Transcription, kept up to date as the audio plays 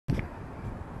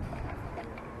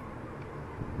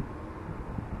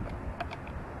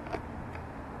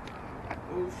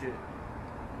shit.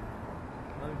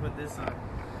 Let me put this on.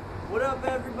 What up,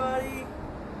 everybody?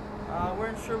 We're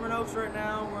in Sherman Oaks right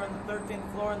now. We're on the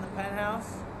 13th floor in the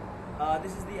penthouse.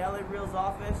 This is the LA Reels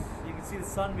office. You can see the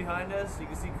sun behind us. You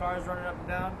can see cars running up and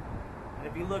down. And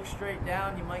if you look straight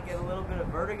down, you might get a little bit of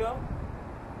vertigo.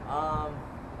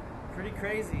 Pretty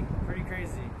crazy.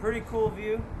 Pretty cool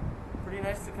view. Pretty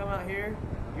nice to come out here.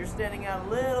 You're standing out a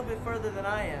little bit further than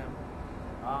I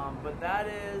am. But that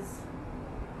is,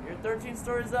 you're 13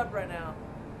 stories up right now.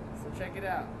 So check it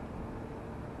out.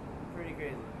 Pretty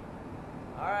crazy.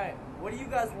 Alright, what do you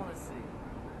guys want to see?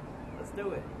 Let's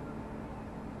do it.